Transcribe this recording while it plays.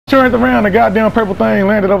turned around, the goddamn purple thing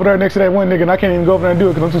landed over there next to that one nigga, and I can't even go over there and do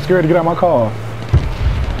it because I'm too scared to get out my car.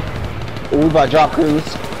 Ooh, we about to drop Cruz.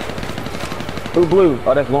 Who blue?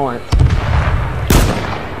 Oh, that's Lawrence.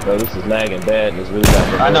 Bro, this is lagging bad, and it's really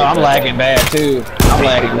bad. I know, I'm lagging bad too. I'm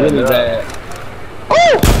lagging really bad.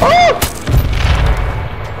 Oh! Oh!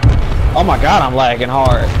 Oh my god, I'm lagging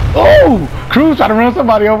hard. Oh! Cruz tried to run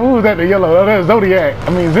somebody over. Who was that? The yellow? Oh, that's Zodiac.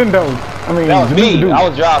 I mean, Zendo. I mean, that was me. Dude. I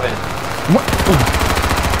was driving.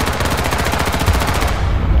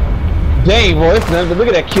 Dang, boy, look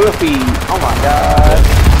at that kill feed. Oh my god.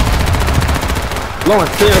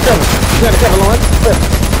 Lawrence, stay on the cover, Lawrence.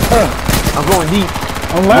 I'm going deep.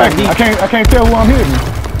 I'm lagging. I can't tell who I'm hitting.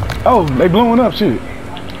 Oh, they blowing up shit.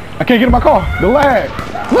 I can't get in my car. The lag.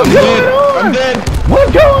 What's going on? I'm dead.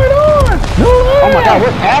 What's going on? No lag. Oh my god,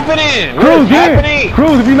 what's happening? Cruz, what's happening?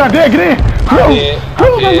 Cruz, if you're not dead, get in. Cruz,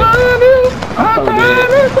 Cruz, I'm so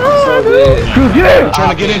dead. Cruz, get in. I'm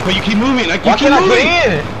trying to get in, but you keep moving. Like you Why keep can't I moving.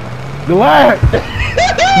 get in? The lag.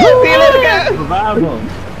 Survival.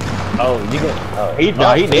 Oh, you got. Oh, He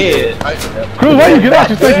did. Cruz, why you get out?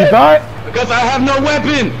 You think you died? Because I have no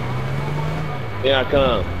weapon. Here I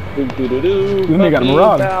come. This nigga got a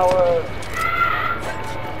Mirage.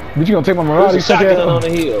 But you gonna take my Mirage? There's a shotgun on the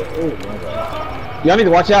hill. Oh my god. Y'all need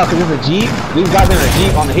to watch out because there's a Jeep. These guys in a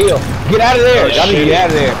Jeep on the hill. Get out of there. Y'all need to get out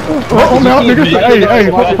of there. Oh, man, nigga.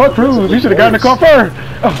 Hey, fuck Cruz. You should have gotten the car first.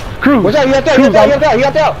 Oh, Cruz. Watch out, he hopped out. Get him.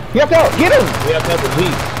 We have to have the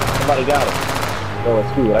Jeep. Somebody got him. Oh,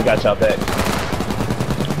 it's cool. I got y'all back.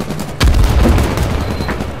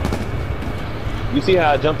 You see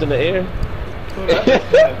how I jumped in the air?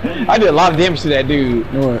 I did a lot of damage to that dude.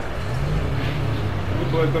 What?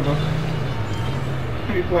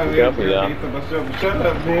 Careful, y'all. Shut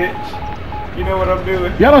up, bitch. You know what I'm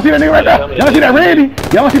doing. Y'all don't see that nigga right there? Y'all don't see that Randy?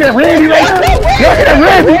 Y'all don't see that Randy right there? Y'all see that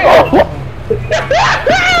Randy?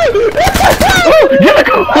 Oh, get the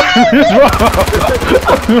car!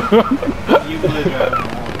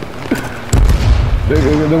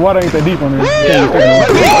 The water ain't that deep on there.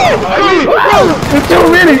 It's too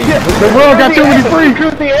many. The world got too many free.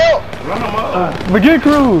 Run them up. But get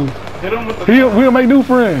Cruz. Hit him with the... We'll make new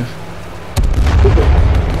friends.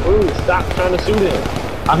 Ooh, stop trying to shoot him.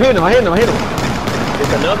 I'm hitting him.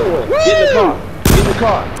 It's another one. Get in the car. Get in the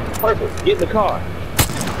car. Perfect. Get in the car.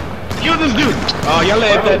 Kill this dude. Oh, y'all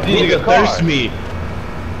let that nigga thirst me.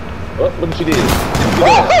 Oh, look what you did.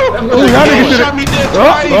 Y'all niggas Shot me dead Oh,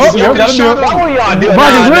 twice. y'all gotta do it. What are y'all doing?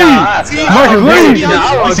 Marcus, leave! Marcus, leave!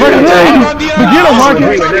 Marcus, leave! Forget him,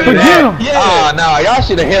 Marcus! Forget him! Oh, no, y'all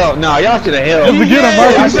should have helped. Forget him,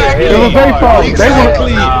 Marcus! It was their fault.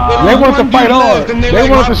 They wanted to fight hard.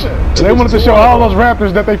 They wanted to show all those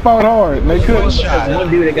rappers that they fought hard, and they couldn't. One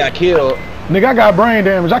dude that got killed. Nigga, I got brain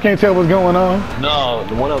damage. I can't tell what's going on. No,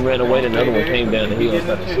 the one of them ran away, and another one came down the hill and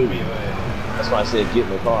started shooting. That's why I said get in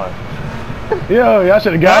the car. Yeah, y'all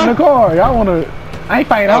should have got in the car. Y'all wanna... I ain't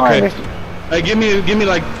fighting hard, Okay. mister. Hey, give me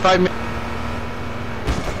like 5 minutes.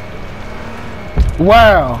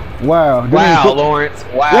 Wow. Wow, Lawrence.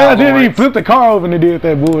 Wow. Yeah, didn't even flip the car over and they did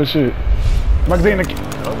that bullshit. Marcus ain't the...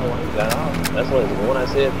 That's what the one I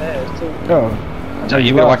said fast, too. Oh. So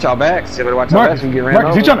you better watch y'all backs. You better watch y'all backs and get ran over.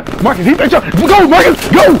 Marcus, he's trying to... Marcus, he's trying to... Go, Marcus!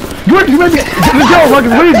 Go! Marcus, you made me... Just go,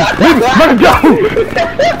 Marcus, leave me! Leave me! Marcus, go!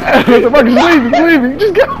 Marcus, leave me!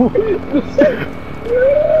 Just go!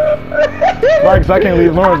 Marcus, I can't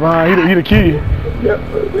leave Lawrence behind. He the key.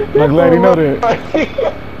 I'm glad he know that.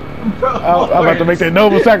 I'm about to make that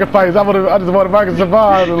noble sacrifice. I just want Marcus to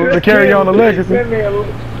survive to carry on the legacy.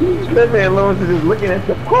 That man Lawrence is just looking at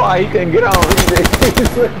the car. He couldn't get on.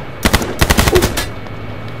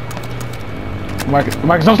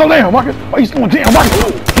 Marcus, don't slow down, Marcus. Why you slowing down, Marcus?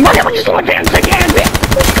 Marcus, why you slowing down? Take your ass back.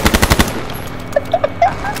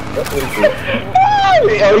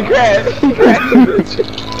 Oh, he crashed.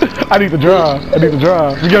 I need to drive.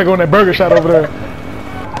 We gotta go in that burger shot over there.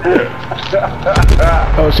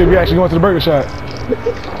 Oh shit, we actually going to the burger shot.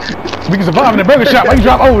 We can survive in the burger shot. Why you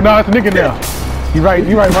drop? Oh, no, it's a nigga now. You right,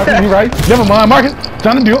 Marcus. You right. Never mind, Marcus.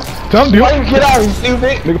 Time to do it. Why you get out, you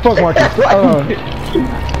stupid? Nigga, fuck Marcus.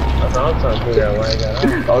 I'm trying to figure out why I got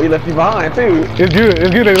out. Oh, he left you behind too. It's good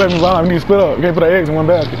they let me behind. We need to split up. We can't put our eggs in one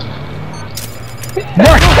basket.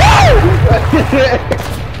 Marcus!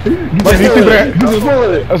 Marcus, you stupid ass.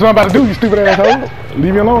 That's what I'm about to do, you stupid asshole.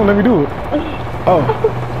 Leave me alone, let me do it. Oh.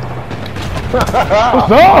 What's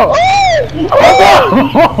up?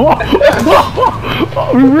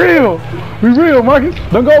 We real, Marcus.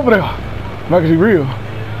 Don't go over there. Marcus, we real.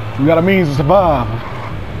 We got a means to survive.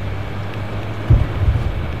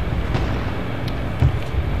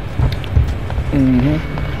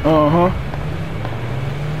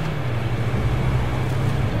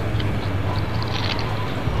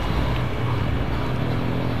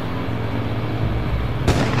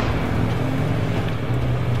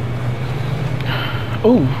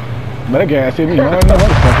 But that gas hit me. I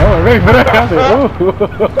wasn't ready for that. I said, ooh.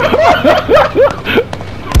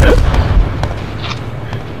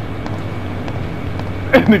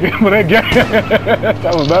 Nigga, for that gas.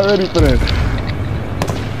 I was not ready for that.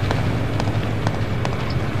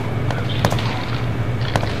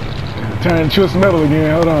 Turn twist metal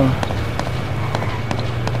again. Hold on.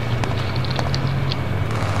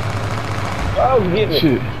 Oh, get me.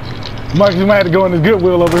 Shit. Marcus, you might have to go in this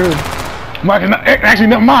Goodwill over here. Marcus, actually,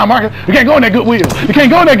 never mind, Marcus. You can't go in that Goodwill. You can't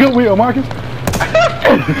go in that Goodwill, Marcus.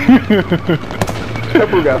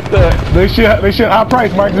 Got stuck. They shit high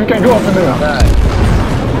price, Marcus. You can't go up in there.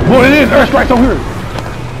 Boy, it is Earth Strikes on here.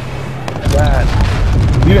 God.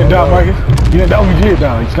 You didn't die, Marcus. You didn't die. Oh, you did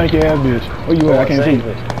die. You stanky ass bitch. Where you at? I can't see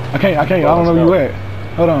you. I can't. I don't know where you at.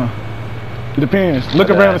 Hold on. It depends. Look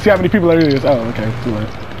around and see how many people there is. Oh, okay. Too late.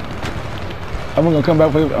 I wasn't gonna come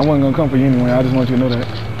back for you. I wasn't gonna come for you anyway. I just want you to know that.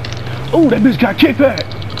 Oh, that bitch got kicked back.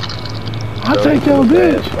 I'll take your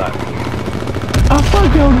bitch. I'll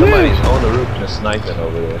fuck your bitch. Somebody's on the roof just sniping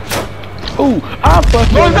over there. Ooh, I'll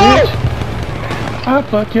fuck your bitch. I'll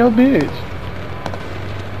fuck your bitch.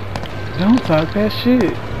 Don't talk that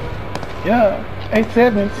shit. Yeah,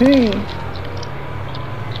 817.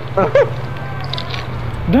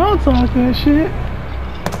 Don't talk that shit.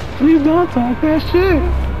 Please don't talk that shit.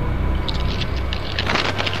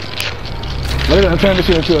 They're gonna turn this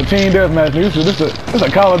shit into a team deathmatch. This is a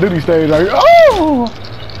Call of Duty stage right here. Oh!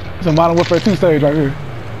 It's a Modern Warfare 2 stage right here.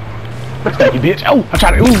 Thank you, bitch. Oh, I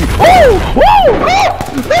tried to ooh you. Oh!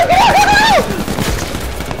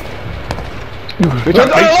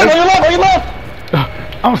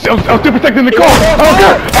 I'm still protecting the car. Oh,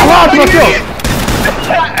 God. I lied to myself.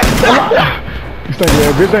 You think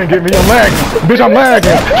that bitch ain't getting me. I'm lagging. Bitch, I'm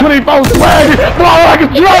lagging. 24 swagging. Bro, I can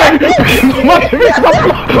drag.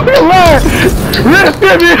 I'm lag. Rest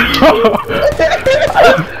in me.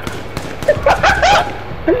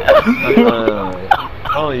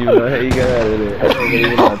 I don't even know how you got out of there.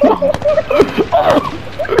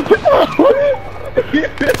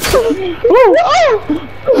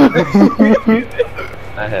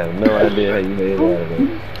 I have no idea how you made it out of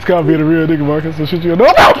there. It's gotta be the real nigga, Marcus. So shit you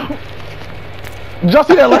no! Did y'all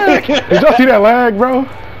see that lag? Did y'all see that lag, bro?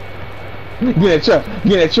 Get that truck.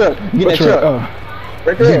 Get that truck. Get that truck.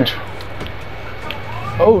 Right there.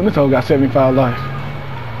 Oh, and this hoe got 75 life.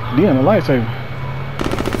 D on the lifesaver.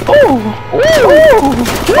 Oh!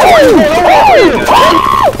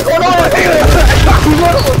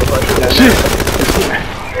 Shit.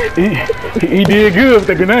 He did good with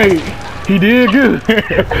the grenade. He did good.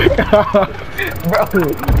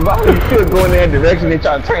 Bro, you still going that direction. They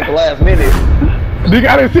trying to turn at the last minute. Nigga,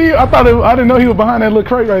 I didn't see you. I didn't know he was behind that little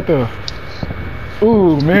crate right there.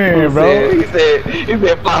 Ooh, man, bro. He said,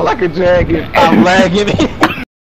 fly like a dragon. I'm lagging.